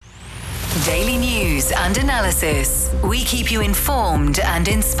Daily news and analysis. We keep you informed and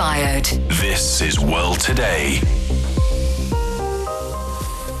inspired. This is World Today.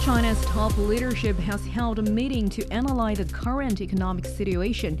 China's top leadership has held a meeting to analyze the current economic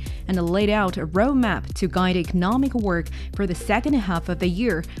situation and laid out a roadmap to guide economic work for the second half of the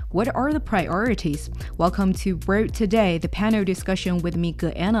year. What are the priorities? Welcome to World Today, the panel discussion with me,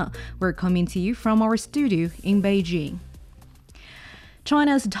 Anna. We're coming to you from our studio in Beijing.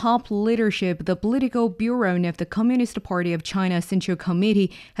 China's top leadership, the Political Bureau of the Communist Party of China Central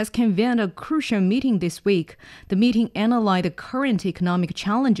Committee, has convened a crucial meeting this week. The meeting analyzed the current economic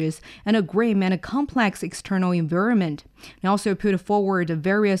challenges and a grim and a complex external environment. It also put forward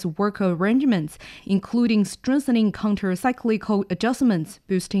various work arrangements, including strengthening counter-cyclical adjustments,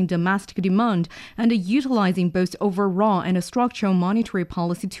 boosting domestic demand, and utilizing both overall and structural monetary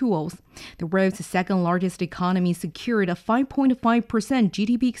policy tools. The world's second-largest economy secured a 5.5%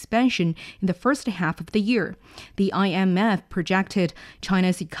 GDP expansion in the first half of the year. The IMF projected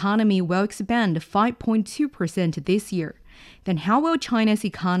China's economy will expand 5.2% this year. Then how will China's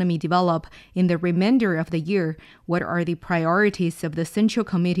economy develop in the remainder of the year? What are the priorities of the Central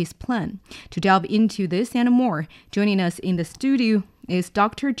Committee's plan? To delve into this and more, joining us in the studio is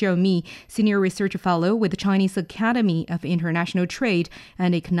Dr. Zhou Mi, Senior Research Fellow with the Chinese Academy of International Trade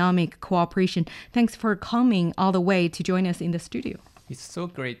and Economic Cooperation. Thanks for coming all the way to join us in the studio. It's so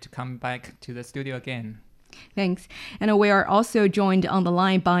great to come back to the studio again. Thanks. And we are also joined on the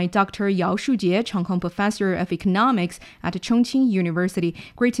line by Dr. Yao Shujie, Chongqing Professor of Economics at Chongqing University.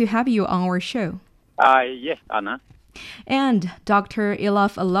 Great to have you on our show. Yes, Anna. And Dr.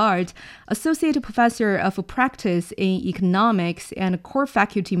 Ilaf Elard, Associate Professor of Practice in Economics and core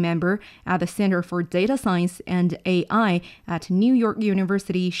faculty member at the Center for Data Science and A.I. at NYU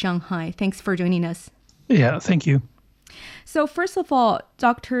University, Shanghai. Thanks for joining us. Yeah, thank you. So first of all,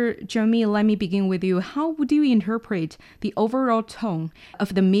 Dr. Zhou Mi, let me begin with you. How would you interpret the overall tone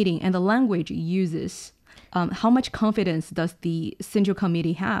of the meeting and the language it uses? How much confidence does the Central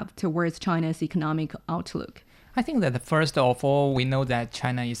Committee have towards China's economic outlook? I think that first of all, we know that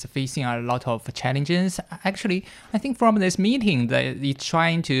China is facing a lot of challenges. Actually, I think from this meeting, that it's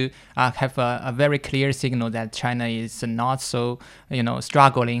trying to have a very clear signal that China is not so,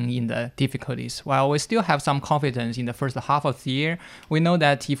 struggling in the difficulties. While we still have some confidence in the first half of the year, we know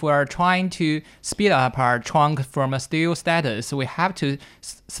that if we are trying to speed up our trunk from a still status, we have to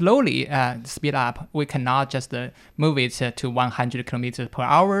slowly speed up. We cannot just move it to 100 kilometers per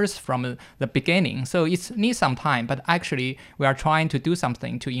hour from the beginning. So it needs some time, but actually we are trying to do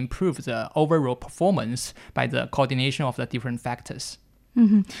something to improve the overall performance by the coordination of the different factors.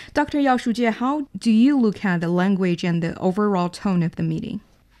 Mm-hmm. Dr. Yao Shujie, how do you look at the language and the overall tone of the meeting?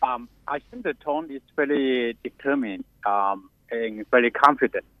 I think the tone is very determined and very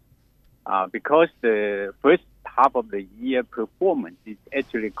confident because the first half of the year performance is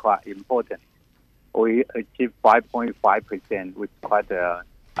actually quite important. We achieved 5.5%, which is quite a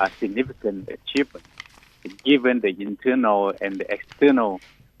significant achievement, given the internal and the external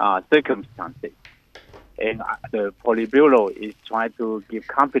circumstances. And the Politburo is trying to give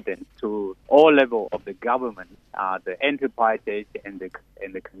confidence to all levels of the government, the enterprises and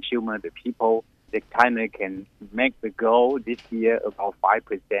the consumer, the people, that China can make the goal this year about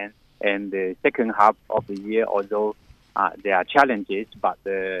 5%. And the second half of the year, although there are challenges, but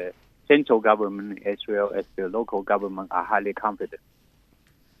the central government as well as the local government are highly confident.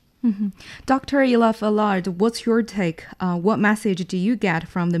 Mm-hmm. Dr. Ilaf Elard, what's your take? What message do you get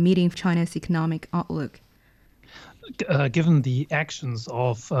from the meeting of China's economic outlook? Given the actions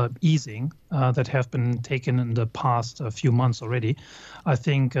of easing that have been taken in the past few months already, I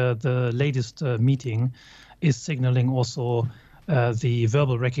think the latest meeting is signaling also the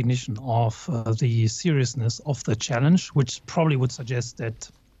verbal recognition of the seriousness of the challenge, which probably would suggest that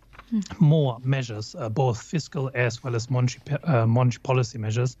more measures, both fiscal as well as monetary policy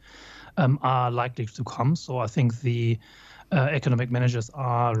measures, are likely to come. So I think the economic managers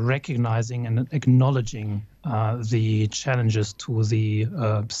are recognizing and acknowledging the challenges to the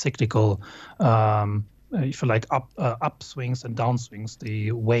cyclical, if you like, upswings and downswings,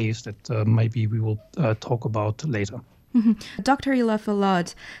 the waves that maybe we will talk about later. Mm-hmm. Dr. Ilaf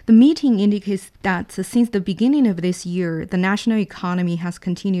Elard, the meeting indicates that since the beginning of this year, the national economy has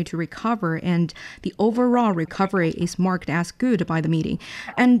continued to recover and the overall recovery is marked as good by the meeting.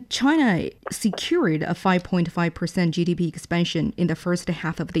 And China secured a 5.5% GDP expansion in the first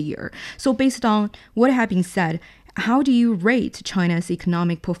half of the year. So based on what has been said, how do you rate China's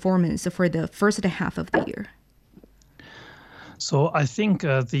economic performance for the first half of the year? So I think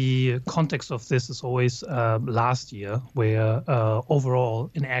the context of this is always last year, where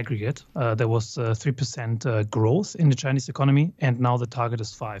overall in aggregate there was 3% growth in the Chinese economy, and now the target is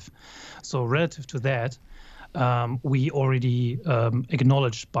 5%. So relative to that, we already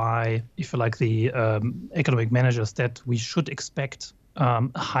acknowledged by, if you like, the economic managers that we should expect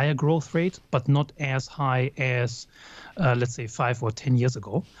a higher growth rate, but not as high as, let's say, 5 or 10 years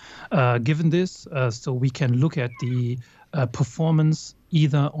ago. Given this, so we can look at the performance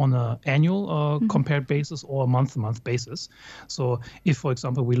either on an annual compared basis or a month-to-month basis. So if, for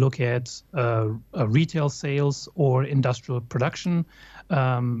example, we look at retail sales or industrial production,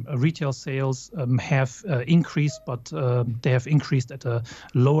 retail sales have increased, but they have increased at a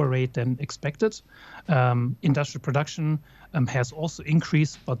lower rate than expected. Industrial production has also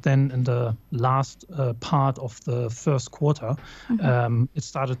increased, but then in the last part of the first quarter, it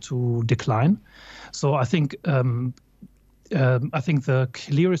started to decline. So I think the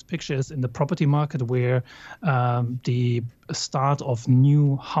clearest picture is in the property market, where the start of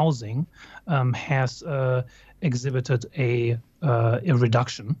new housing has exhibited a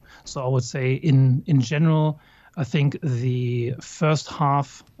reduction. So I would say in general, I think the first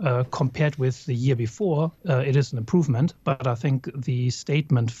half compared with the year before, it is an improvement. But I think the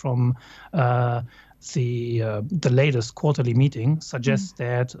statement from the latest quarterly meeting suggests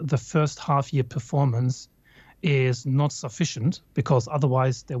that the first half year performance is not sufficient, because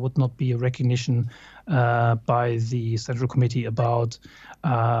otherwise there would not be a recognition by the Central Committee about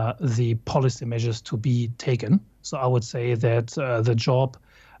the policy measures to be taken. So I would say that the job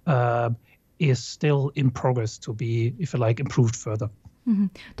is still in progress to be, if you like, improved further.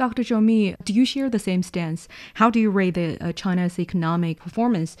 Dr. Zhou Mi, do you share the same stance? How do you rate the China's economic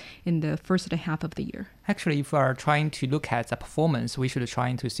performance in the first half of the year? Actually, if we are trying to look at the performance, we should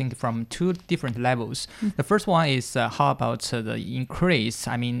try to think from two different levels. The first one is how about the increase,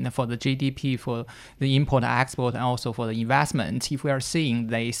 I mean, for the GDP, for the import and export, and also for the investment. If we are seeing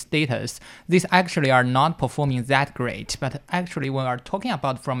the status, these actually are not performing that great. But actually, when we are talking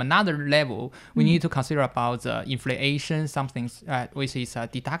about from another level, we need to consider about the inflation, something which is a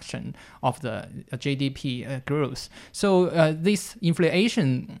deduction of the GDP growth. So this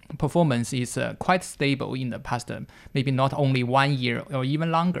inflation performance is quite stable in the past, maybe not only 1 year or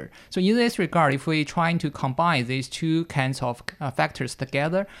even longer. So in this regard, if we try to combine these two kinds of factors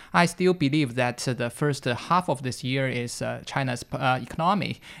together, I still believe that the first half of this year is China's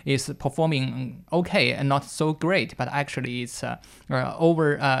economy is performing okay and not so great, but actually it's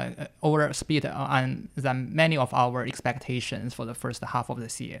over speed than many of our expectations for the first half of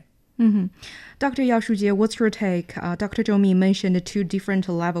this year. Dr. Yao Shujie, what's your take? Dr. Zhou Mi mentioned two different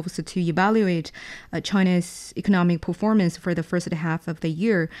levels to evaluate China's economic performance for the first half of the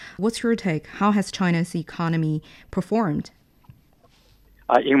year. What's your take? How has China's economy performed?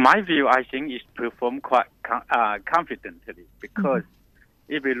 In my view, I think it's performed quite confidently, because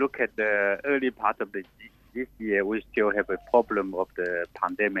if we look at the early part of this year, we still have a problem of the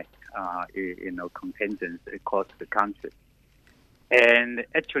pandemic, contagion across the country. And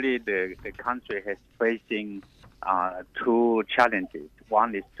actually, the country has facing two challenges.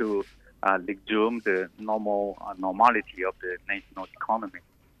 One is to resume the normality of the national economy.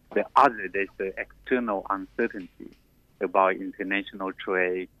 The other is the external uncertainty about international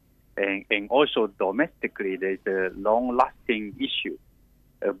trade, and also domestically, there's a long-lasting issue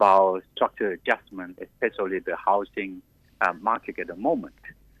about structural adjustment, especially the housing market at the moment.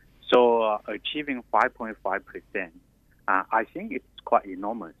 So achieving 5.5%. I think it's quite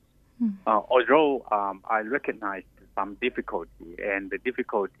enormous. Although I recognize some difficulty, and the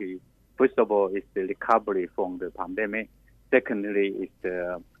difficulty, first of all, is the recovery from the pandemic. Secondly, is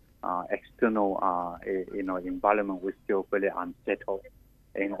the external, environment was still very unsettled,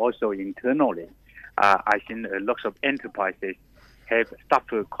 and also internally, I think lots of enterprises have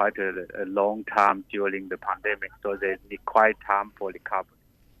suffered quite a long time during the pandemic, so they require time for recovery,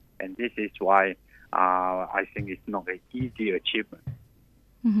 and this is why. I think it's not an easy achievement.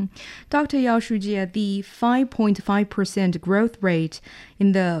 Dr. Yao Shujie, the 5.5% growth rate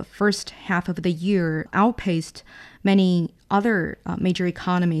in the first half of the year outpaced many other major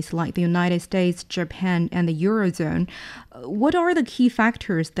economies like the United States, Japan, and the Eurozone. What are the key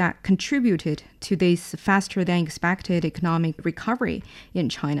factors that contributed to this faster than expected economic recovery in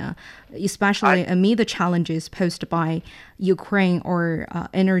China, especially amid the challenges posed by Ukraine or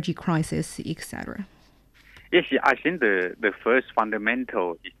energy crisis, etc.? Yes, I think the first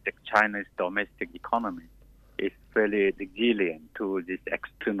fundamental is that China's domestic economy is fairly resilient to this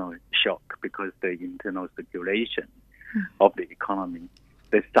external shock, because the internal circulation of the economy,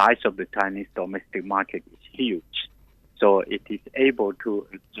 the size of the Chinese domestic market is huge. So it is able to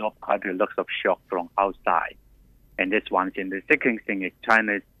absorb quite a lot of shock from outside. And that's one thing. The second thing is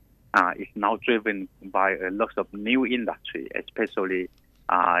China is now driven by a lot of new industry, especially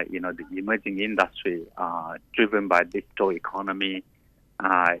the emerging industry driven by digital economy,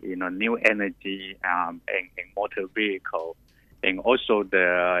 new energy and motor vehicle, and also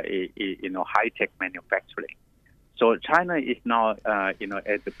the high-tech manufacturing. So China is now at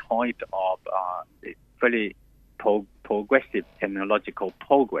the point of very progressive technological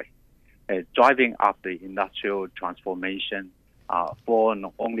progress, driving up the industrial transformation for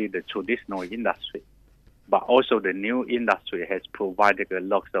not only the traditional industry, but also the new industry has provided a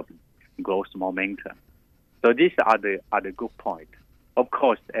lot of growth momentum. So these are the good points. Of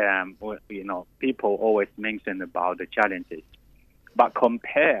course, people always mention about the challenges, but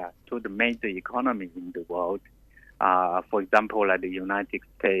compared to the major economies in the world, for example, like the United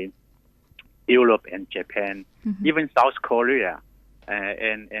States, Europe and Japan, even South Korea,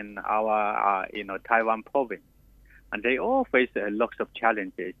 and our Taiwan province, and they all face a lot of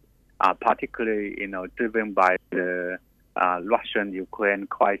challenges, particularly driven by the Russian-Ukraine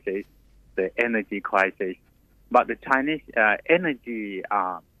crisis, the energy crisis. But the Chinese energy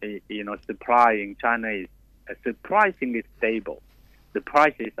supply in China is surprisingly stable. The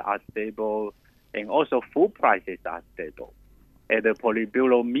prices are stable, and also food prices are stable. At the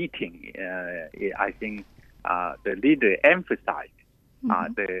Politburo meeting, I think the leader emphasized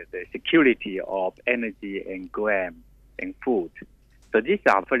the security of energy and grain and food. So these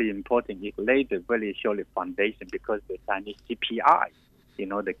are very important. It laid a very solid foundation because the Chinese CPI,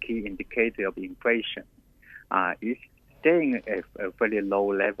 the key indicator of inflation, is staying at a very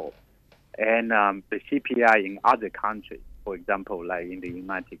low level. And the CPI in other countries, for example, like in the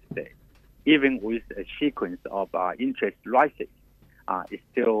United States, even with a sequence of interest rises, is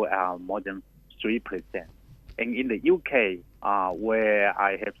still more than 3%. And in the UK, where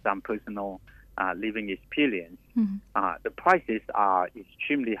I have some personal living experience, the prices are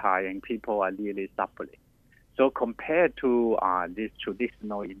extremely high and people are really suffering. So compared to this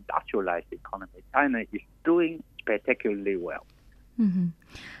traditional industrialized economy, China is doing spectacularly well.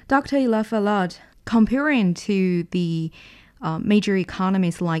 Dr. Ilaf Elard, comparing to the major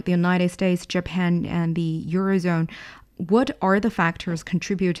economies like the United States, Japan, and the Eurozone, what are the factors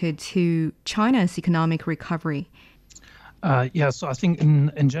contributed to China's economic recovery? So I think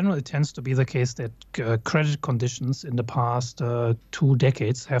in general, it tends to be the case that credit conditions in the past 2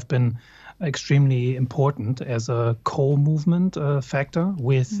 decades have been extremely important as a co-movement factor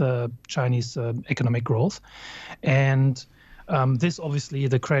with Chinese economic growth. And this obviously,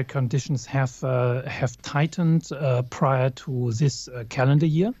 the credit conditions have tightened prior to this calendar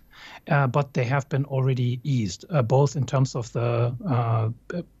year, but they have been already eased, both in terms of the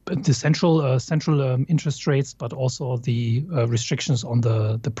central interest rates, but also the restrictions on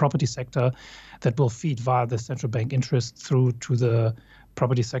the property sector that will feed via the central bank interest through to the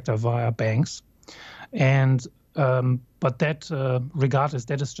property sector via banks. And but that, regardless,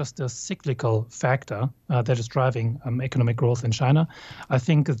 that is just a cyclical factor that is driving economic growth in China. I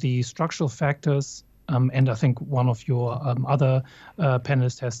think the structural factors, and I think one of your other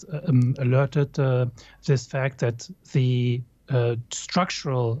panelists has alerted this fact that the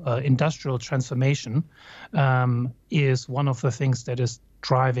structural industrial transformation is one of the things that is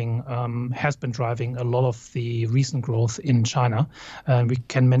has been driving a lot of the recent growth in China. We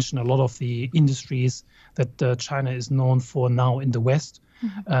can mention a lot of the industries that China is known for now in the West,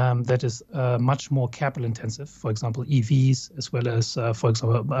 that is much more capital intensive, for example, EVs, as well as, for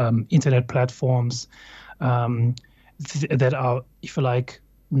example, internet platforms that are, if you like,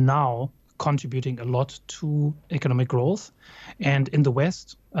 now contributing a lot to economic growth. And in the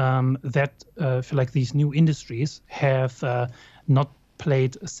West, that, if you like, these new industries have not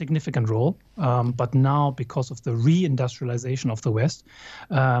played a significant role, but now because of the reindustrialization of the West,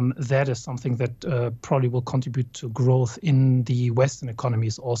 that is something that probably will contribute to growth in the Western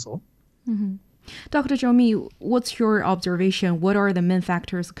economies also. Dr. Zhou Mi, what's your observation? What are the main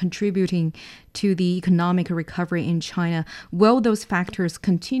factors contributing to the economic recovery in China? Will those factors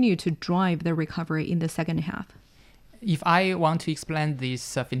continue to drive the recovery in the second half? If I want to explain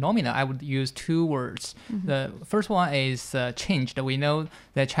this phenomena, I would use 2 words. The first one is changed. We know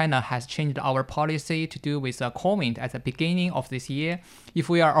that China has changed our policy to do with COVID at the beginning of this year. If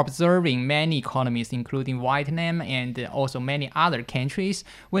we are observing many economies, including Vietnam and also many other countries,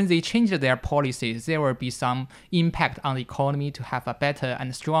 when they change their policies, there will be some impact on the economy to have a better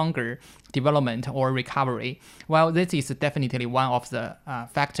and stronger development or recovery. Well, this is definitely one of the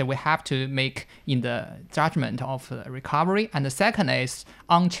factors we have to make in the judgment of recovery. And the second is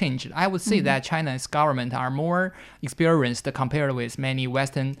unchanged. I would say that China's government are more experienced compared with many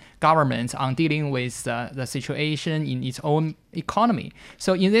Western governments on dealing with the situation in its own economy.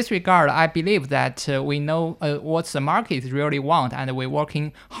 So in this regard, I believe that we know what the market really want, and we're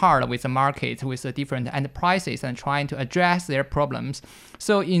working hard with the market, with the different enterprises, and trying to address their problems.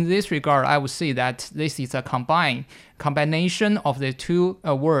 So in this regard, I would say that this is a combination of the two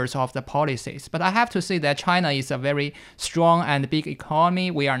words of the policies. But I have to say that China is a very strong and big economy.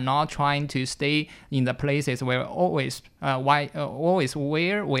 We are not trying to stay in the places where always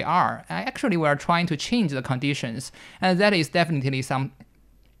where we are. Actually, we are trying to change the conditions, and that is definitely some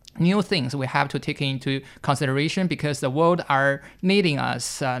new things we have to take into consideration, because the world are needing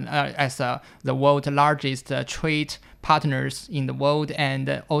us as the world's largest trade partners in the world,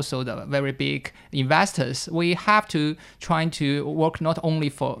 and also the very big investors. We have to try to work not only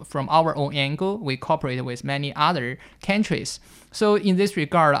from our own angle, we cooperate with many other countries. So in this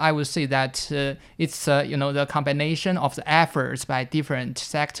regard, I would say that it's the combination of the efforts by different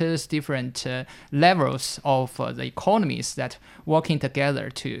sectors, different levels of the economies that working together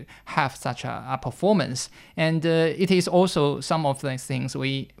to have such a performance. And it is also some of the things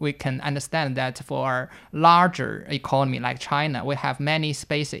we can understand that for our larger economy like China, we have many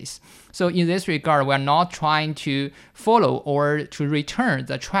spaces. So in this regard, we're not trying to follow or to return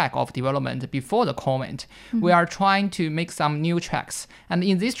the track of development before the COVID. We are trying to make some new tracks. And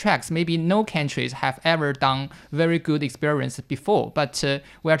in these tracks, maybe no countries have ever done very good experience before, but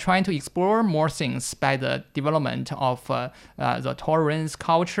we are trying to explore more things by the development of the tolerance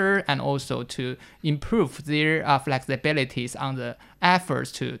culture, and also to improve their flexibilities on the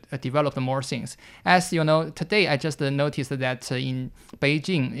efforts to develop more things. As you know, today I just noticed that in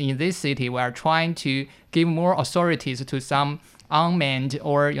Beijing, in this city, we are trying to give more authorities to some unmanned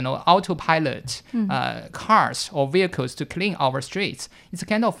or autopilot cars or vehicles to clean our streets. It's a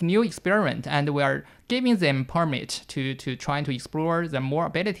kind of new experiment, and we are giving them permit to try to explore the more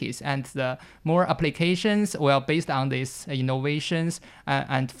abilities and the more applications based on these innovations,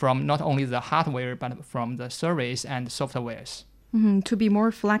 and from not only the hardware but from the service and softwares. To be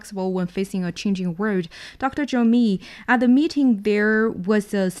more flexible when facing a changing world. Dr. Zhou Mi, at the meeting, there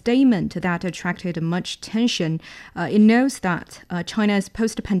was a statement that attracted much attention. It notes that China's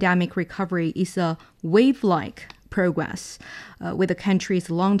post-pandemic recovery is a wave-like progress, with the country's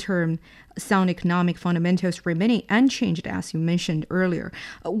long-term sound economic fundamentals remaining unchanged, as you mentioned earlier.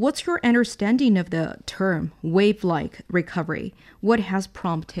 What's your understanding of the term wave-like recovery? What has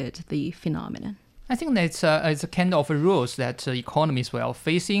prompted the phenomenon? I think that it's a kind of rules that economies will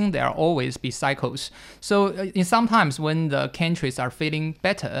facing. There will always be cycles. So in sometimes when the countries are feeling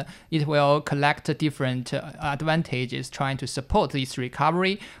better, it will collect different advantages trying to support this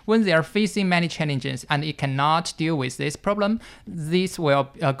recovery. When they are facing many challenges and it cannot deal with this problem, this will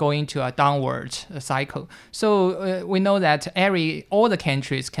go into a downward cycle. So we know that all the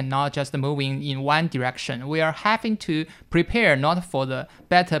countries cannot just move in one direction. We are having to prepare not for the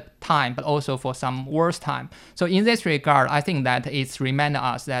better time, but also for some worse time. So in this regard, I think that it's reminding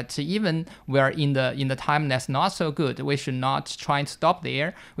us that even we are in the time that's not so good, we should not try to stop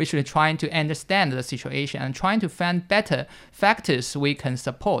there. We should try to understand the situation and trying to find better factors we can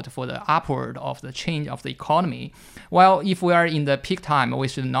support for the upward of the change of the economy. Well, if we are in the peak time, we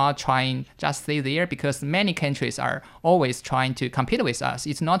should not try and just stay there, because many countries are always trying to compete with us.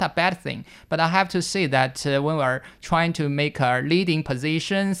 It's not a bad thing, but I have to say that when we are trying to make our leading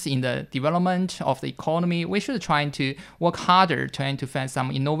positions in the development of the economy, we should try to work harder trying to find some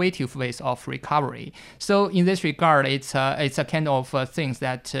innovative ways of recovery. So in this regard, it's a kind of things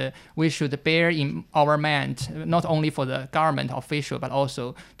that we should bear in our mind, not only for the government official, but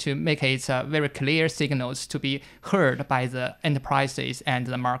also to make it very clear signals to be heard by the enterprises and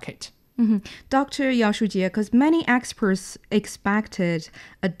the market. Dr. Yao Shujie, because many experts expected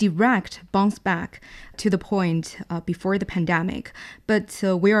a direct bounce back to the point before the pandemic, but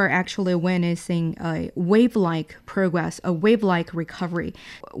we are actually witnessing a wave-like progress, a wave-like recovery.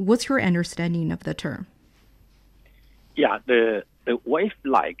 What's your understanding of the term? Yeah, the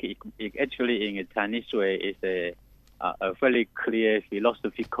wave-like, it actually in a Chinese way is a very clear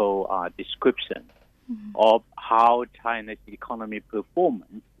philosophical description of how China's economy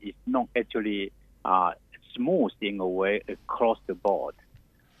performance is not actually smooth in a way across the board,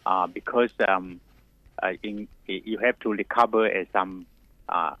 because you have to recover at some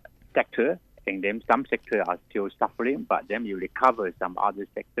sector, and then some sectors are still suffering, but then you recover some other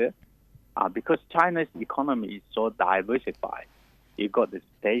sector, because China's economy is so diversified. You got the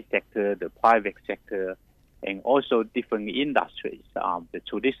state sector, the private sector, and also different industries, the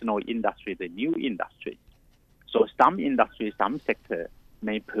traditional industry, the new industry. So some industry, some sector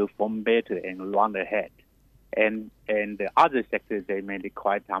may perform better and run ahead. And the other sectors, they may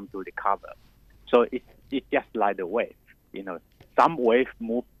require time to recover. So it's just like the wave. Some wave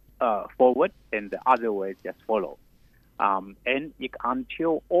move forward and the other wave just follow. And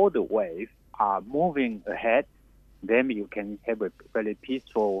until all the waves are moving ahead, then you can have a very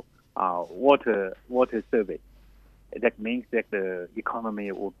peaceful water service. That means that the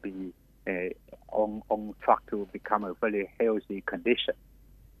economy will be on track to become a very healthy condition.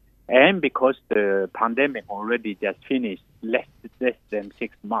 And because the pandemic already just finished less than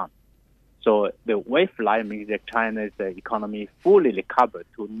 6 months, so the wave line means that China's economy fully recovered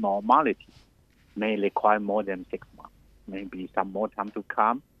to normality may require more than 6 months, maybe some more time to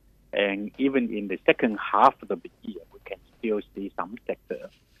come. And even in the second half of the year, we can still see some sector,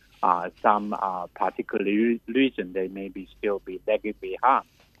 some particular region, they may still be lagging behind.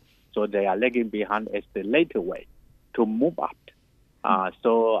 So they are lagging behind as the later way to move up.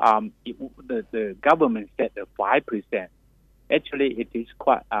 The government set the 5%. Actually, it is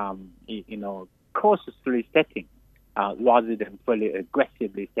quite, cautiously setting rather than fully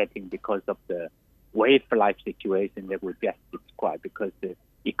aggressively setting because of the wave-like situation that we just described, because the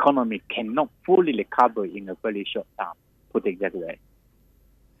economy cannot fully recover in a very short time, put it that way.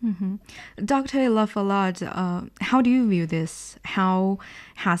 Mm-hmm. Dr. Ilaf Elard, how do you view this? How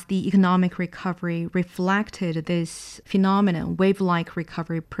has the economic recovery reflected this phenomenon, wave-like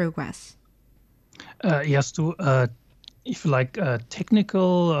recovery progress? Yes, to, if you like, a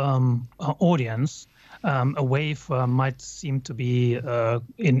technical audience, a wave might seem to be an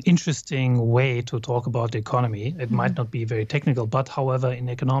interesting way to talk about the economy. It might not be very technical, but however, in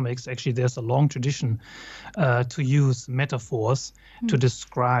economics, actually, there's a long tradition to use metaphors to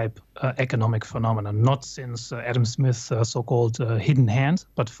describe economic phenomena, not since Adam Smith's so-called hidden hand,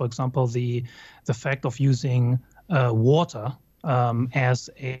 but for example, the fact of using water as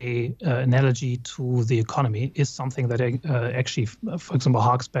an analogy to the economy is something that actually, for example,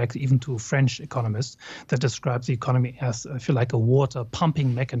 harks back even to French economists that describe the economy as, I feel like, a water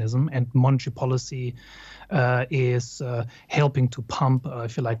pumping mechanism, and monetary policy is helping to pump, I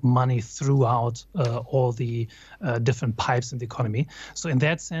feel like, money throughout all the different pipes in the economy. So in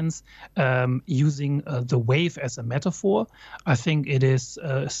that sense, using the wave as a metaphor, I think it is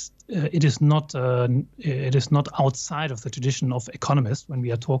not outside of the tradition of economists when we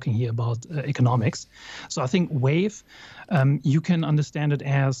are talking here about economics. So I think wave, you can understand it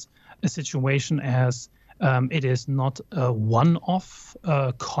as a situation as it is not a one-off,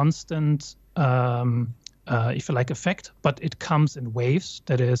 constant, if you like, effect, but it comes in waves.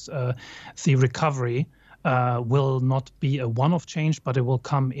 That is, the recovery will not be a one-off change, but it will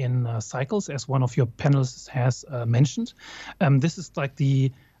come in cycles, as one of your panelists has mentioned. This is like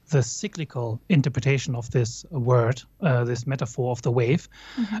the cyclical interpretation of this word, this metaphor of the wave.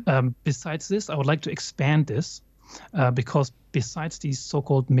 Besides this, I would like to expand this because besides these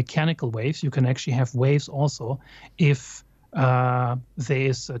so-called mechanical waves, you can actually have waves also if there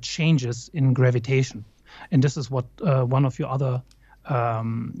is changes in gravitation. And this is what one of your other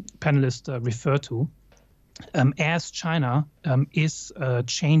panelists referred to. As China is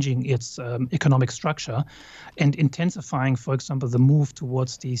changing its economic structure and intensifying, for example, the move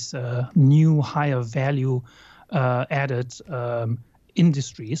towards these new higher value added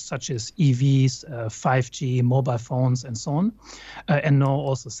industries such as EVs, 5G, mobile phones, and so on, and now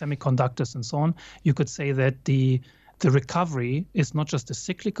also semiconductors and so on, you could say that the recovery is not just a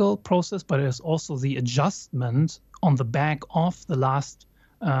cyclical process, but it is also the adjustment on the back of the last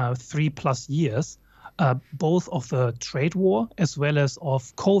 3+ years, both of the trade war as well as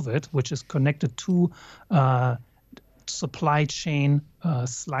of COVID, which is connected to supply chain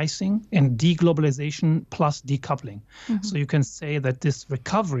slicing and deglobalization plus decoupling. So you can say that this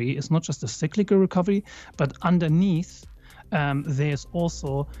recovery is not just a cyclical recovery, but underneath there's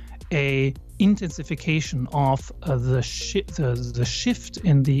also a intensification of the shift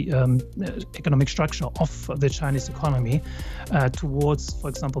in the economic structure of the Chinese economy towards, for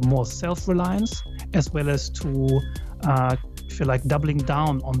example, more self-reliance, as well as to, if you like, doubling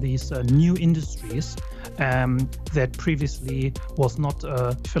down on these new industries that previously was not,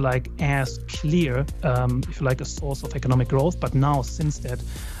 if you like, as clear, if you like, a source of economic growth. But now, since that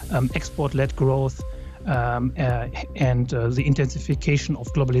export-led growth and the intensification of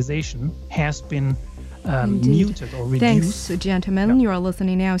globalization has been muted or reduced. Thanks, gentlemen. You are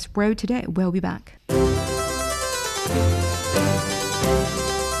listening now to World Today. We'll be back.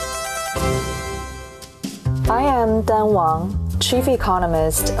 I am Dan Wang. Chief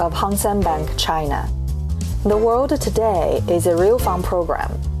Economist of Hang Seng Bank, China. The World Today is a real fun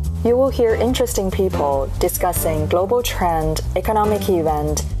program. You will hear interesting people discussing global trend, economic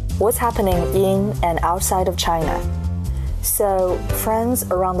event, what's happening in and outside of China. So, friends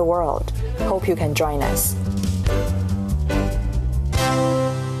around the world, hope you can join us.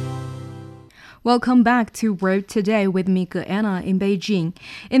 Welcome back to World Today with me, Anna, in Beijing.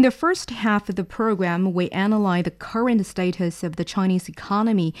 In the first half of the program, we analyze the current status of the Chinese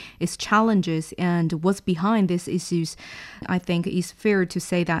economy, its challenges, and what's behind these issues. I think it's fair to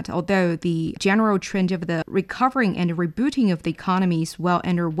say that although the general trend of the recovering and rebooting of the economy is well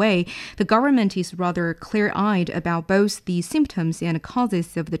underway, the government is rather clear-eyed about both the symptoms and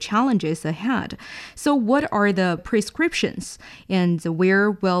causes of the challenges ahead. So what are the prescriptions, and where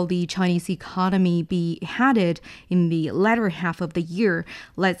will the Chinese economy be headed in the latter half of the year?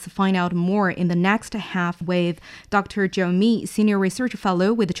 Let's find out more in the next half with Dr. Zhou Mi, Senior Research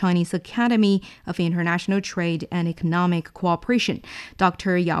Fellow with the Chinese Academy of International Trade and Economic Cooperation,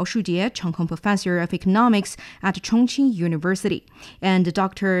 Dr. Yao Shujie, Chongqing Professor of Economics at Chongqing University, and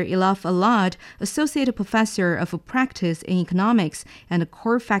Dr. Ilaf Elard, Associate Professor of Practice in Economics and a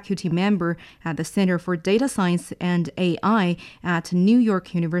core faculty member at the Center for Data Science and A.I. at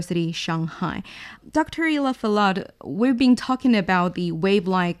NYU University, Shanghai. Dr. Ilaf Elard, we've been talking about the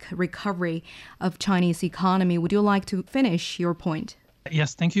wave-like recovery of Chinese economy. Would you like to finish your point?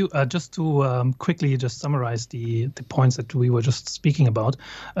 Yes, thank you. Just to quickly just summarize the points that we were just speaking about.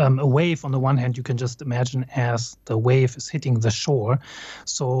 A wave, on the one hand, you can just imagine as the wave is hitting the shore.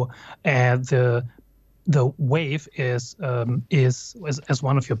 So the wave is as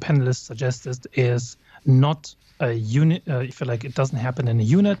one of your panelists suggested, is not a unit. If you like, it doesn't happen in a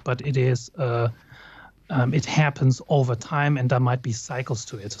unit, but it is. It happens over time, and there might be cycles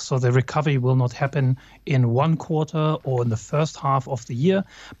to it. So the recovery will not happen in one quarter or in the first half of the year,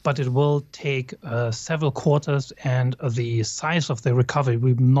 but it will take several quarters, and the size of the recovery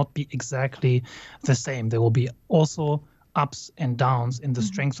will not be exactly the same. There will be also ups and downs in the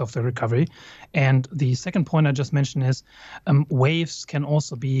strength of the recovery. And the second point I just mentioned is waves can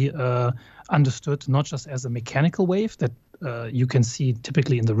also be understood not just as a mechanical wave that you can see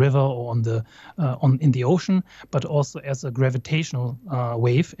typically in the river or in the ocean, but also as a gravitational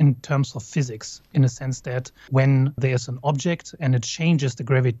wave in terms of physics, in a sense that when there's an object and it changes the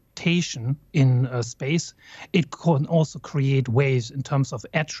gravitation in space, it can also create waves in terms of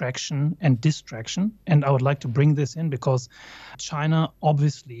attraction and distraction. And I would like to bring this in because China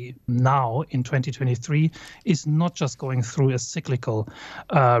obviously now in 2023 is not just going through a cyclical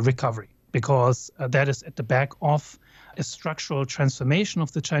recovery, because that is at the back of a structural transformation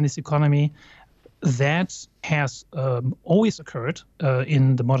of the Chinese economy that has always occurred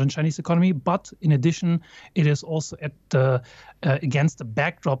in the modern Chinese economy. But in addition, it is also against the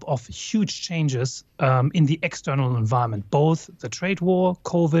backdrop of huge changes in the external environment, both the trade war,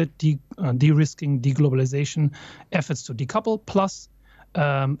 COVID, de-risking, deglobalization, efforts to decouple, plus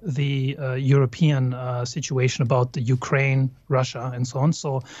the European situation about the Ukraine, Russia, and so on.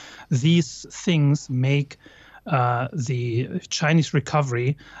 So these things make the Chinese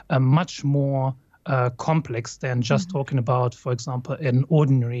recovery much more complex than just talking about, for example, an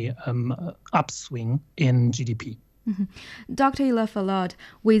ordinary upswing in GDP. Dr. Ilaf Elard,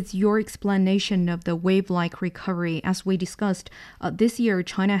 with your explanation of the wave-like recovery, as we discussed, this year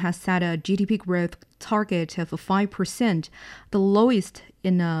China has set a GDP growth target of 5%, the lowest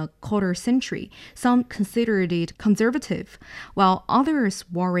in a quarter century. Some considered it conservative, while others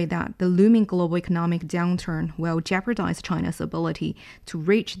worry that the looming global economic downturn will jeopardize China's ability to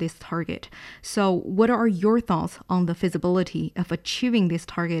reach this target. So what are your thoughts on the feasibility of achieving this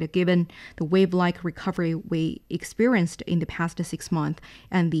target given the wave-like recovery we experienced in the past 6 months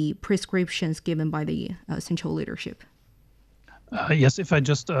and the prescriptions given by the central leadership? Yes, if I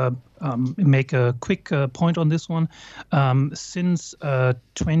just make a quick point on this one. Since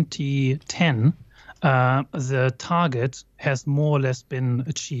 2010, the target has more or less been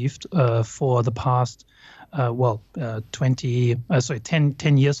achieved for the past 10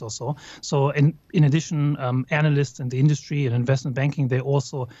 years or so. So in addition, analysts in the industry and investment banking, they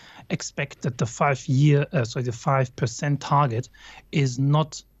also expect that the 5% target is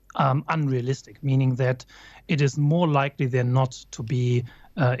not unrealistic, meaning that it is more likely than not to be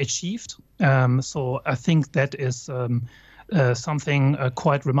achieved. So I think that is something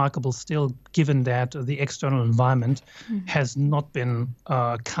quite remarkable still, given that the external environment has not been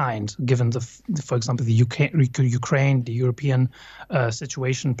kind, given for example, the Ukraine, the European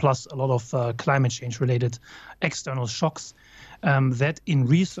situation, plus a lot of climate change related external shocks that in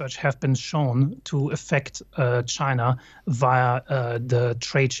research have been shown to affect China via the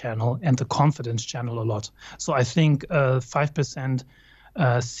trade channel and the confidence channel a lot. So I think 5%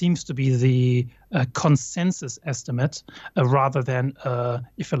 seems to be the consensus estimate rather than,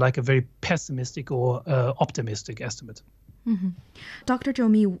 if you like, a very pessimistic or optimistic estimate. Dr. Zhou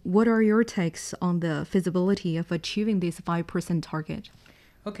Mi, what are your takes on the feasibility of achieving this 5% target?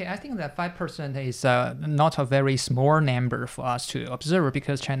 Okay, I think that 5% is not a very small number for us to observe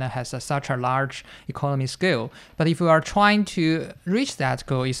because China has such a large economy scale. But if we are trying to reach that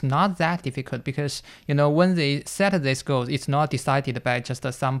goal, it's not that difficult because, when they set this goal, it's not decided by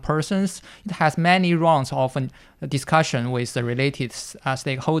just some persons. It has many rounds of discussion with the related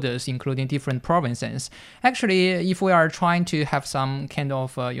stakeholders, including different provinces. Actually, if we are trying to have some kind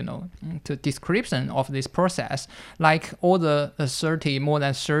of, description of this process, like all the more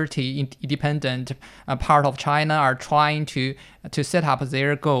than 30 independent part of China are trying to set up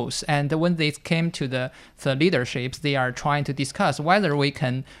their goals. And when they came to the leaderships, they are trying to discuss whether we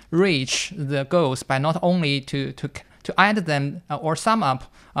can reach the goals by not only to add them or sum up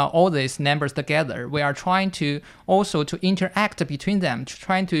all these numbers together. We are trying to also to interact between them,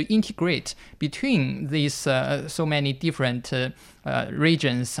 trying to integrate between these so many different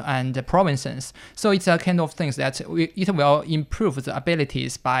regions and provinces. So it's a kind of things that it will improve the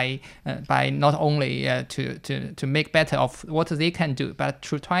abilities by not only to make better of what they can do, but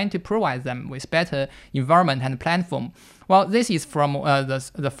to trying to provide them with better environment and platform. Well, this is from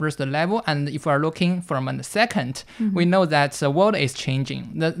the first level, and if we are looking from the second, we know that the world is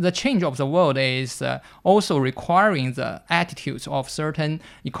changing. The change of the world is also requiring the attitudes of certain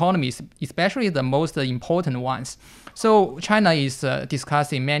economies, especially the most important ones. So China is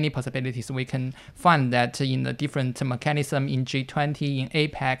discussing many possibilities. We can find that in the different mechanisms in G20, in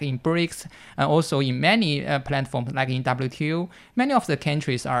APEC, in BRICS, and also in many platforms like in WTO. Many of the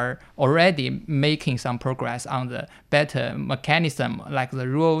countries are already making some progress on the better mechanism, like the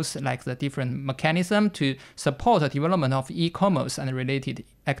rules, like the different mechanism to support the development of e-commerce and related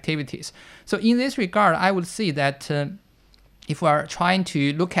activities. So in this regard, I would say that if we are trying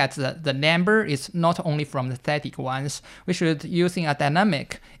to look at the number, it's not only from the static ones. We should using a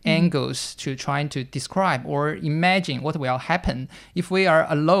dynamic angles to trying to describe or imagine what will happen if we are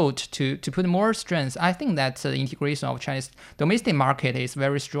allowed to put more strength. I think that the integration of Chinese domestic market is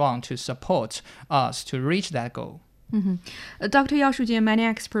very strong to support us to reach that goal. Dr. Yao Shujie, many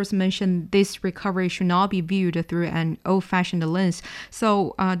experts mention this recovery should not be viewed through an old-fashioned lens.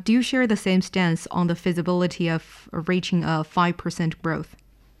 So do you share the same stance on the feasibility of reaching a 5% growth?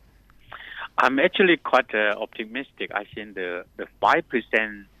 I'm actually quite optimistic. I think the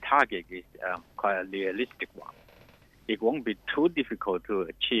 5% target is quite a realistic one. It won't be too difficult to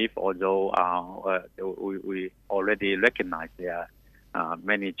achieve, although we already recognize there are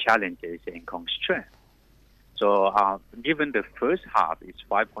many challenges and constraints. So given the first half is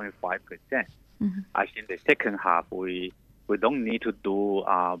 5.5%, I think the second half we don't need to do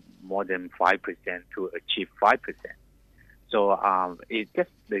more than 5% to achieve 5%. So it's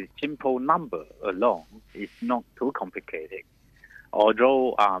just the simple number alone is not too complicated.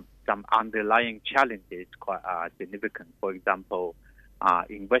 Although some underlying challenges quite significant. For example,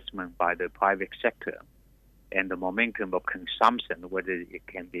 investment by the private sector and the momentum of consumption, whether it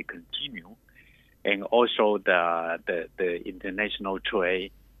can be continued. And also the international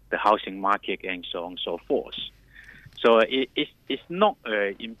trade, the housing market, and so on and so forth. So it's not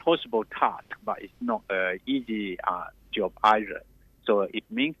an impossible task, but it's not an easy job either. So it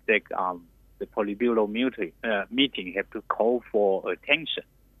means that the Politburo meeting have to call for attention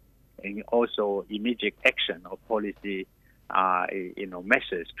and also immediate action of policy,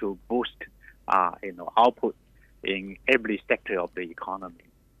 measures to boost, output in every sector of the economy.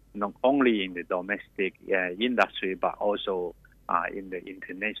 Not only in the domestic industry, but also in the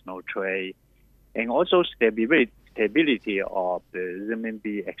international trade, and also stability of the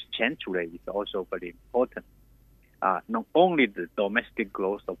renminbi exchange rate is also very important. Not only the domestic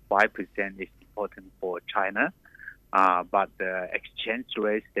growth of 5% is important for China, but the exchange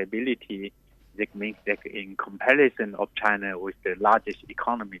rate stability, that means that in comparison of China with the largest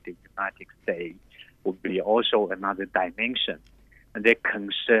economy, the United States, would be also another dimension. And they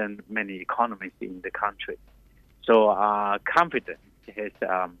concern many economies in the country. So confidence has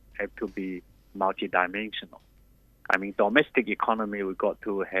have to be multidimensional. I mean, domestic economy, we got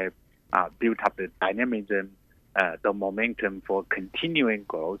to have built up the dynamism the momentum for continuing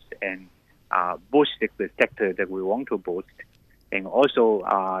growth and boosting the sector that we want to boost, and also,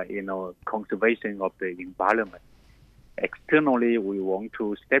 conservation of the environment. Externally, we want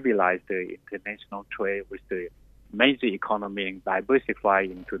to stabilize the international trade with the major economy and diversify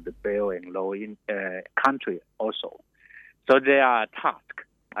into the middle and low country also. So there are tasks.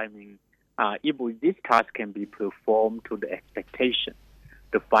 I mean, if this task can be performed to the expectation,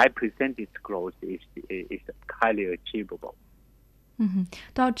 the 5% growth is highly achievable. Mm-hmm.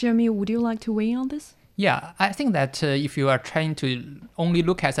 Dr. Zhou Mi, would you like to weigh in on this? Yeah, I think that if you are trying to only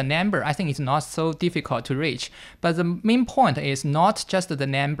look at a number, I think it's not so difficult to reach. But the main point is not just the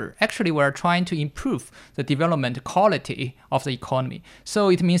number. Actually, we're trying to improve the development quality of the economy. So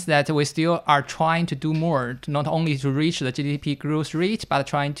it means that we still are trying to do more, not only to reach the GDP growth rate, but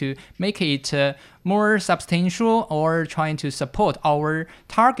trying to make it more substantial or trying to support our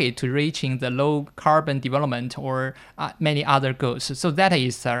target to reaching the low carbon development or many other goals. So that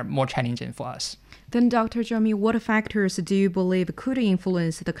is more challenging for us. Then, Dr. Zhou Mi, what factors do you believe could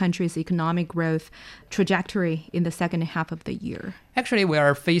influence the country's economic growth trajectory in the second half of the year? Actually, we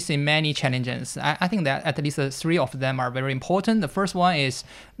are facing many challenges. I think that at least 3 of them are very important. The first one is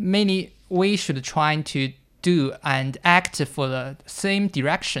we should try to do and act for the same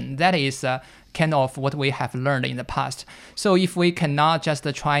direction. That is kind of what we have learned in the past. So if we cannot just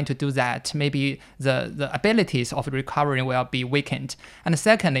try to do that, maybe the abilities of recovery will be weakened. And the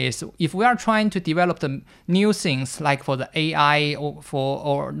second is, if we are trying to develop the new things like for the AI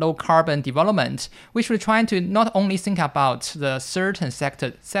or low carbon development, we should try to not only think about the certain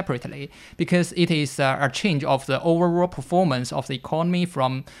sector separately, because it is a change of the overall performance of the economy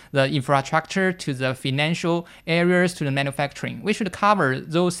from the infrastructure to the financial areas to the manufacturing. We should cover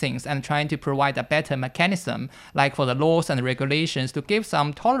those things and try to provide a better mechanism, like for the laws and regulations, to give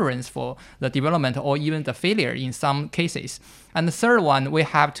some tolerance for the development or even the failure in some cases. And the third one, we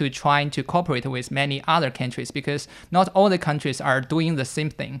have to try to cooperate with many other countries, because not all the countries are doing the same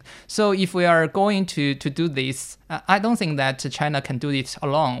thing. So if we are going to do this, I don't think that China can do it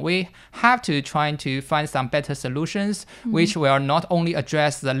alone. We have to try to find some better solutions, which will not only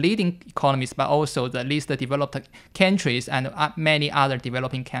address the leading economies, but also the least developed countries and many other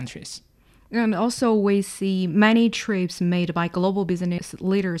developing countries. And also, we see many trips made by global business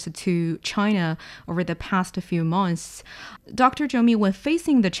leaders to China over the past few months. Dr. Zhou Mi, when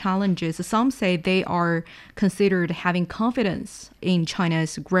facing the challenges, some say they are considered having confidence in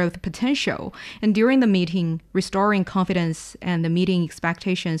China's growth potential. And during the meeting, restoring confidence and the meeting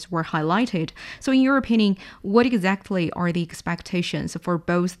expectations were highlighted. So in your opinion, what exactly are the expectations for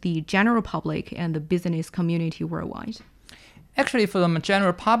both the general public and the business community worldwide? Actually, for the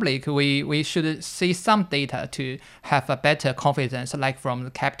general public, we should see some data to have a better confidence, like from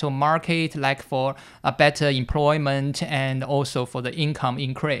the capital market, like for a better employment, and also for the income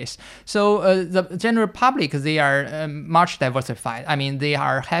increase. So the general public, they are much diversified. I mean, they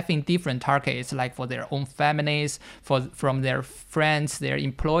are having different targets, like for their own families, from their friends, their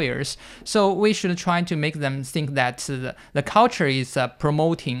employers. So we should try to make them think that the culture is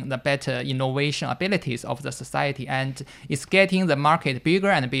promoting the better innovation abilities of the society, and it's getting the market bigger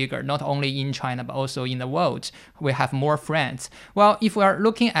and bigger, not only in China, but also in the world. We have more friends. Well, if we are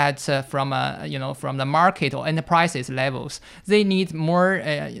looking at from the market or enterprises levels, they need more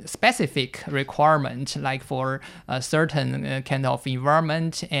specific requirement, like for a certain kind of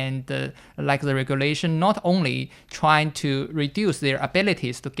environment and like the regulation, not only trying to reduce their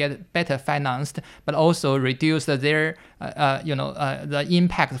abilities to get better financed, but also reduce their the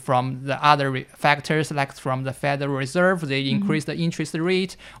impact from the other factors, like from the Federal Reserve, they increase the interest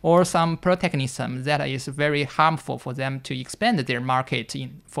rate, or some protectionism that is very harmful for them to expand their market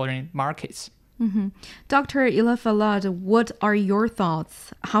in foreign markets. Mm-hmm. Dr. Ilaf Elard, what are your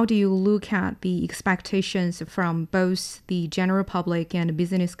thoughts? How do you look at the expectations from both the general public and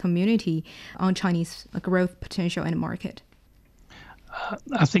business community on Chinese growth potential and market?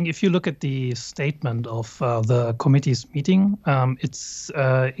 I think if you look at the statement of the committee's meeting,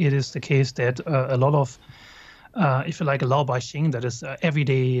 it is the case that a lot of, if you like, Laobaixing, that is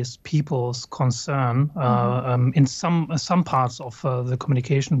everyday people's concern, in some parts of the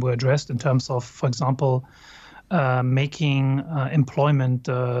communication were addressed in terms of, for example, making employment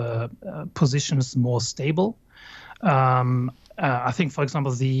positions more stable. I think, for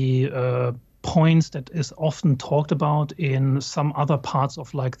example, the points that is often talked about in some other parts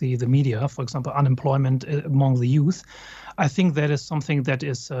of like the media, for example, unemployment among the youth. I think that is something that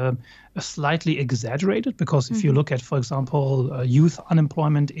is slightly exaggerated, because if you look at, for example, youth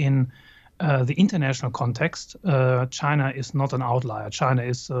unemployment in the international context, China is not an outlier. China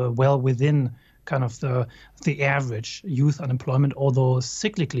is well within kind of the average youth unemployment, although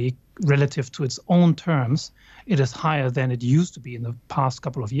cyclically, relative to its own terms, it is higher than it used to be in the past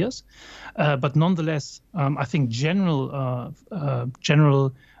couple of years. But nonetheless, I think general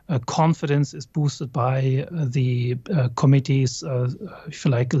confidence is boosted by the committee's, if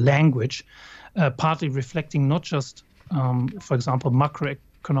you like, language, partly reflecting not just, for example,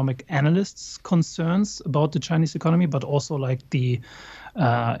 macroeconomic analysts' concerns about the Chinese economy, but also like the,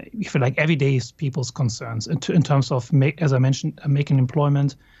 if you like, everyday people's concerns in terms of, as I mentioned, making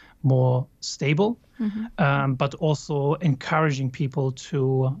employment more stable, but also encouraging people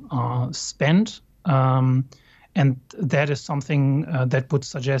to spend. And that is something that would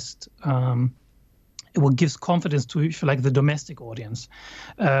suggest it will gives confidence to, if you like, the domestic audience.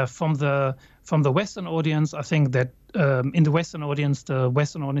 From the Western audience, I think that in the Western audience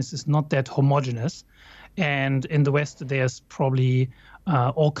is not that homogeneous, and in the West there's probably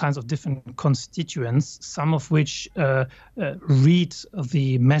all kinds of different constituents, some of which read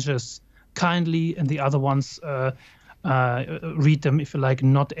the measures kindly, and the other ones read them, if you like,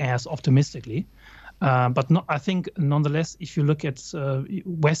 not as optimistically. But I think, nonetheless, if you look at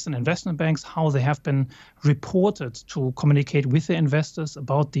Western investment banks, how they have been reported to communicate with their investors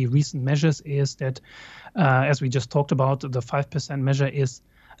about the recent measures is that, as we just talked about, the 5% measure is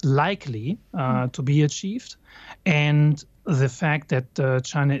likely to be achieved. And the fact that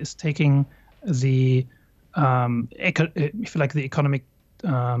China is taking the, if you like, the economic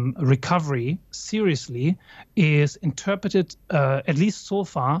recovery seriously is interpreted, at least so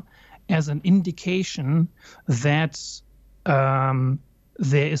far, as an indication that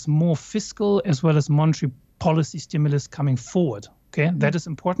there is more fiscal as well as monetary policy stimulus coming forward. Okay, that is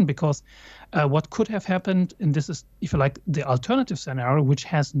important because what could have happened, and this is, if you like, the alternative scenario, which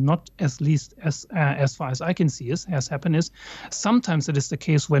has not, as least as far as I can see, has happened, is sometimes it is the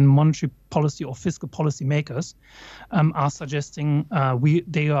case when monetary policy or fiscal policy makers are suggesting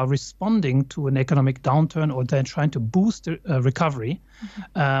they are responding to an economic downturn, or they're trying to boost the recovery.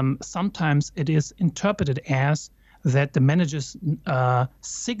 Sometimes it is interpreted as that the managers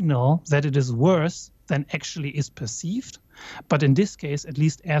signal that it is worse than actually is perceived. But in this case, at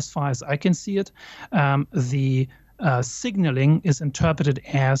least as far as I can see it, the signaling is interpreted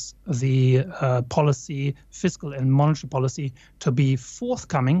as the policy, fiscal and monetary policy, to be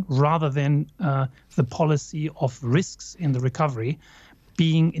forthcoming rather than the policy of risks in the recovery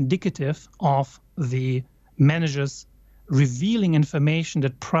being indicative of the managers revealing information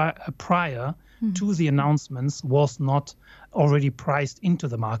that prior to the announcements was not already priced into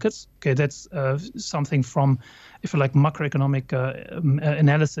the markets. Okay, that's something from, if you like, macroeconomic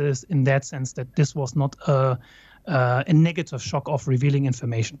analysis, in that sense that this was not a negative shock of revealing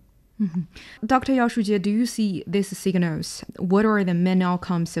information. Dr. Yao Shujie, do you see these signals? What are the main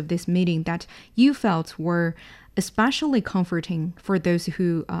outcomes of this meeting that you felt were especially comforting for those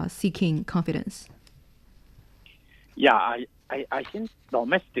who are seeking confidence? Yeah, I think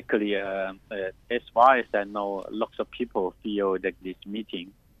domestically, as far as I know, lots of people feel that this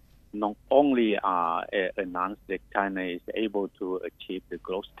meeting not only announced that China is able to achieve the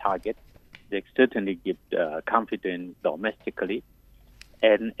growth target, they certainly give confidence domestically.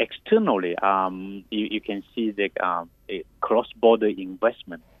 And externally, you can see that cross-border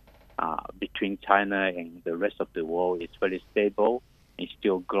investment between China and the rest of the world is very stable and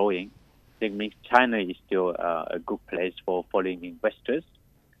still growing. That means China is still a good place for foreign investors.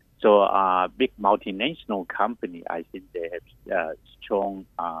 So big multinational company, I think they have strong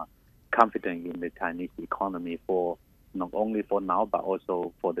confidence in the Chinese economy for not only for now, but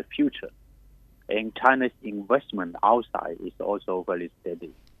also for the future. And China's investment outside is also very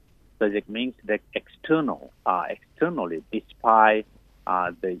steady. So that means that externally, despite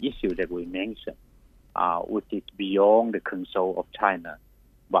the issue that we mentioned, which is beyond the control of China,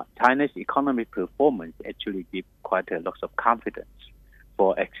 but China's economic performance actually gives quite a lot of confidence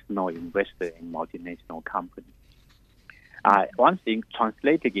for external investors and multinational companies. One thing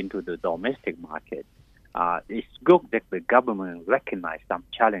translated into the domestic market, it's good that the government recognizes some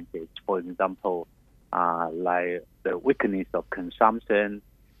challenges. For example, like the weakness of consumption,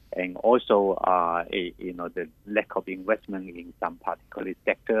 and also the lack of investment in some particular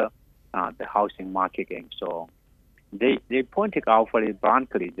sector, the housing market, and so on. They pointed out very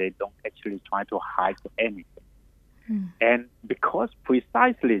bluntly they don't actually try to hide anything. And because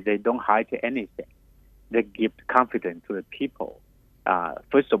precisely they don't hide anything, they give confidence to the people.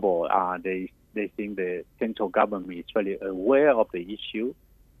 First of all, they think the central government is very aware of the issue.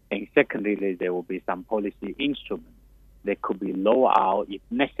 And secondly, there will be some policy instruments that could be rolled out if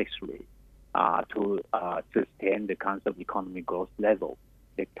necessary to sustain the kind of economic growth level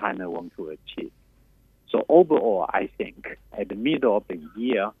that China wants to achieve. So overall, I think at the middle of the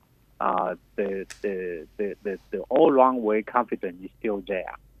year, the all-round way confidence is still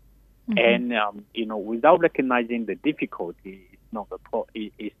there. And without recognizing the difficulty,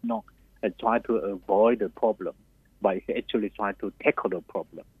 it's not trying to avoid the problem, but it's actually trying to tackle the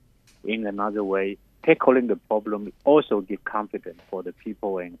problem. In another way, tackling the problem also gives confidence for the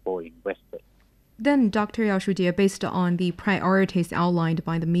people and for investors. Then, Dr. Yao Shujie, based on the priorities outlined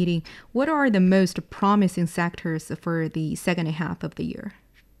by the meeting, what are the most promising sectors for the second half of the year?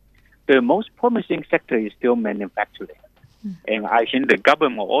 The most promising sector is still manufacturing. And I think the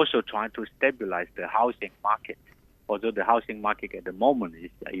government also trying to stabilize the housing market, although the housing market at the moment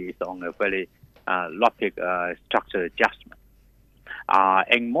is on a very rapid structural adjustment.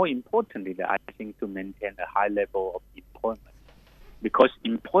 And more importantly, I think to maintain a high level of employment, because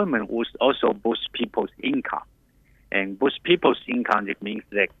employment will also boost people's income. And boost people's income, it means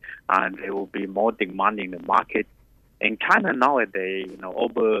that there will be more demand in the market. And China nowadays,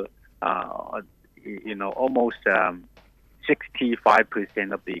 over almost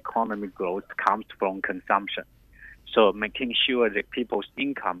 65% of the economic growth comes from consumption. So making sure that people's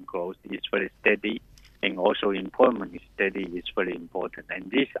income growth is very steady and also employment is steady is very important. And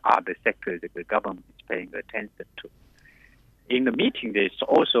these are the sectors that the government is paying attention to. In the meeting, there's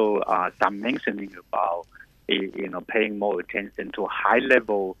also some mentioning about paying more attention to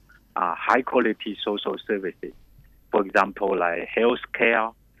high-level, high-quality social services. For example, like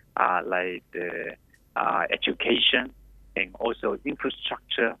healthcare, like the education, and also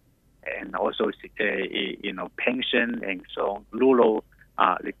infrastructure, and also pension and so on, rural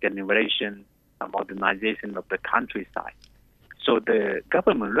regeneration, modernization of the countryside. So the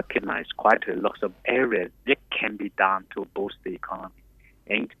government recognized quite a lot of areas that can be done to boost the economy,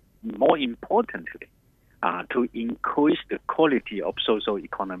 and more importantly, to increase the quality of social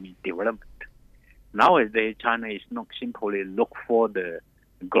economy development. Nowadays, China is not simply look for the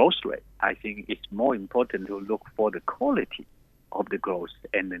growth rate. I think it's more important to look for the quality of the growth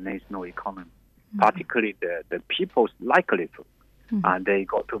and the national economy, particularly the people's livelihood. They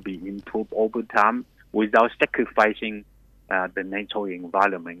got to be improved over time without sacrificing the natural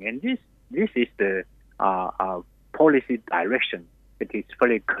environment. And this is the policy direction. It is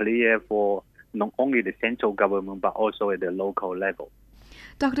very clear for not only the central government, but also at the local level.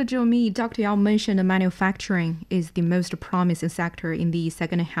 Dr. Zhou Mi, Dr. Yao mentioned manufacturing is the most promising sector in the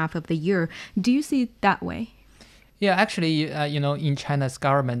second half of the year. Do you see it that way? Yeah, actually, in China's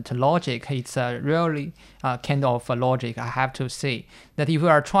government logic, it's really kind of a logic, I have to say, that if we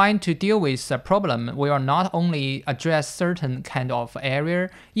are trying to deal with a problem, we are not only address certain kind of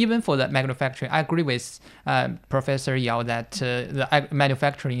area, even for the manufacturing. I agree with Professor Yao that the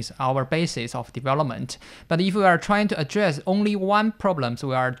manufacturing is our basis of development. But if we are trying to address only one problem, so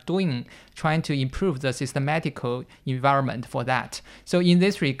we are trying to improve the systematical environment for that. So in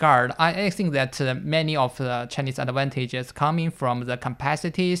this regard, I think that many of the Chinese advantages coming from the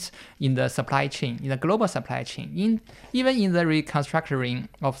capacities in the supply chain, in the global supply chain. Even in the reconstructing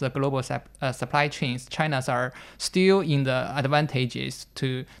of the global supply chains, China's are still in the advantages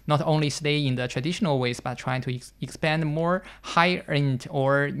to not only stay in the traditional ways, but trying to expand more high-end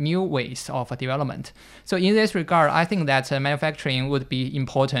or new ways of development. So in this regard, I think that manufacturing would be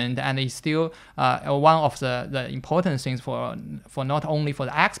important, and it's still one of the important things for not only for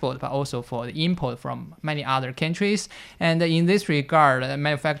the export, but also for the import from many other countries. And in this regard,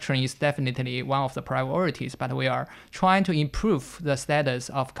 manufacturing is definitely one of the priorities, but we are trying to improve the status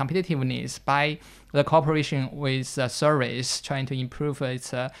of competitiveness by the cooperation with service, trying to improve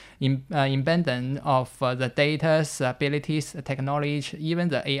its embedding of the data's abilities, technology, even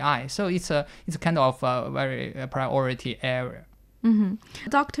the AI. So it's kind of a very priority area.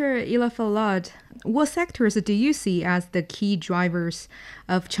 Dr. Ilaf Elard, what sectors do you see as the key drivers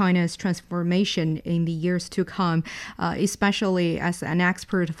of China's transformation in the years to come, especially as an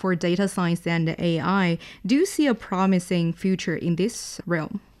expert for data science and AI? Do you see a promising future in this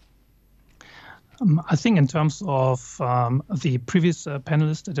realm? I think in terms of the previous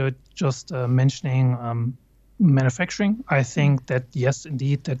panelists that were just mentioning manufacturing, I think that yes,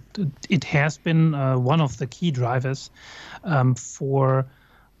 indeed, that it has been one of the key drivers for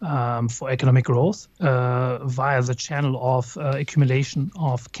economic growth via the channel of accumulation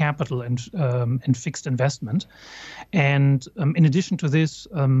of capital and fixed investment. And in addition to this,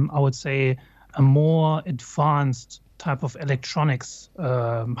 I would say a more advanced type of electronics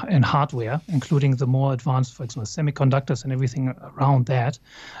and hardware, including the more advanced, for example, semiconductors and everything around that.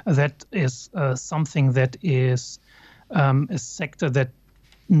 That is something that is a sector that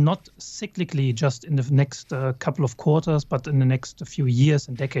not cyclically just in the next couple of quarters, but in the next few years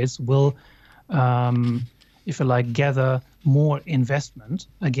and decades will, if you like, gather more investment.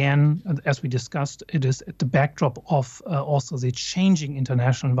 Again, as we discussed, it is at the backdrop of also the changing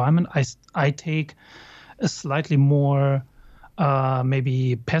international environment. I take a slightly more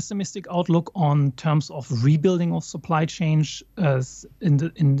maybe pessimistic outlook on terms of rebuilding of supply chains,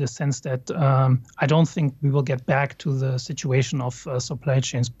 in the sense that I don't think we will get back to the situation of supply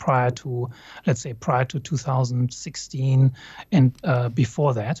chains prior to 2016 and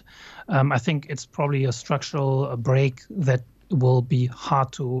before that. I think it's probably a structural break that will be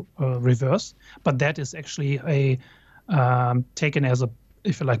hard to reverse, but that is actually taken as a,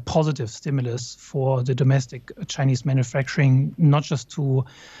 if you like, positive stimulus for the domestic Chinese manufacturing, not just to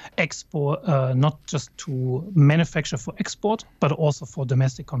export, not just to manufacture for export, but also for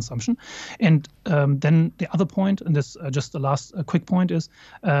domestic consumption. And then the other point, and this just the last quick point, is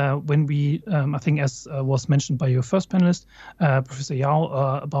when we, I think as was mentioned by your first panelist, Professor Yao,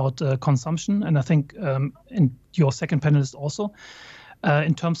 about consumption, and I think in your second panelist also,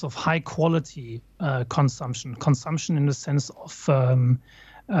 in terms of high quality consumption in the sense of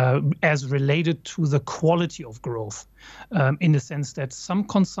as related to the quality of growth, in the sense that some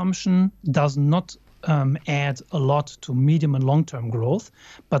consumption does not add a lot to medium and long-term growth,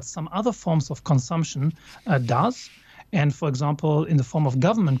 but some other forms of consumption does. And for example, in the form of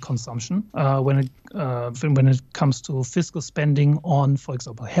government consumption, when it comes to fiscal spending on, for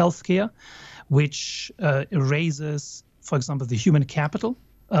example, healthcare, which raises, for example, the human capital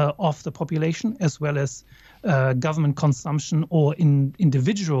of the population, as well as government consumption or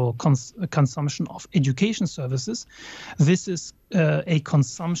individual consumption of education services. This is a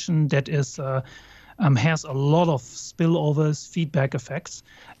consumption that is has a lot of spillovers, feedback effects,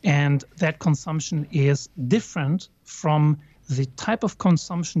 and that consumption is different from the type of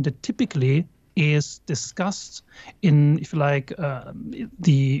consumption that typically is discussed in, if you like,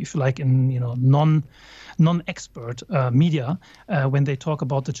 non-expert media when they talk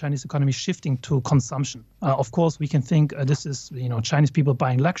about the Chinese economy shifting to consumption. Of course, we can think this is Chinese people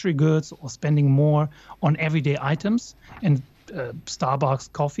buying luxury goods or spending more on everyday items and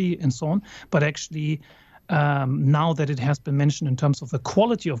Starbucks coffee and so on. But actually, now that it has been mentioned in terms of the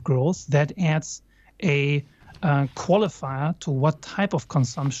quality of growth, that adds a qualifier to what type of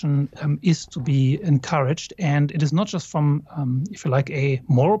consumption is to be encouraged. And it is not just from, if you like, a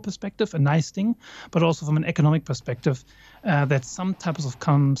moral perspective, a nice thing, but also from an economic perspective, that some types of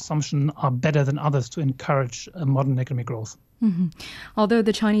consumption are better than others to encourage modern economic growth. Mm-hmm. Although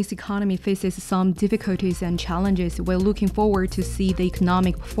the Chinese economy faces some difficulties and challenges, we're looking forward to see the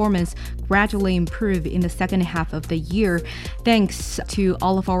economic performance gradually improve in the second half of the year. Thanks to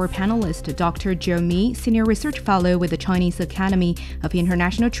all of our panelists, Dr. Zhou Mi, Senior Research Fellow with the Chinese Academy of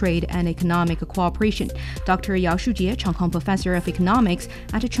International Trade and Economic Cooperation, Dr. Yao Shujie, Chongqing Professor of Economics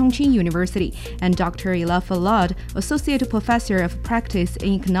at Chongqing University, and Dr. Ilaf Elard, Associate Professor of Practice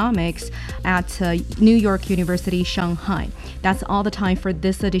in Economics at NYU University, Shanghai. That's all the time for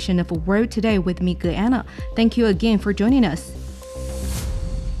this edition of World Today with me, Anna. Thank you again for joining us.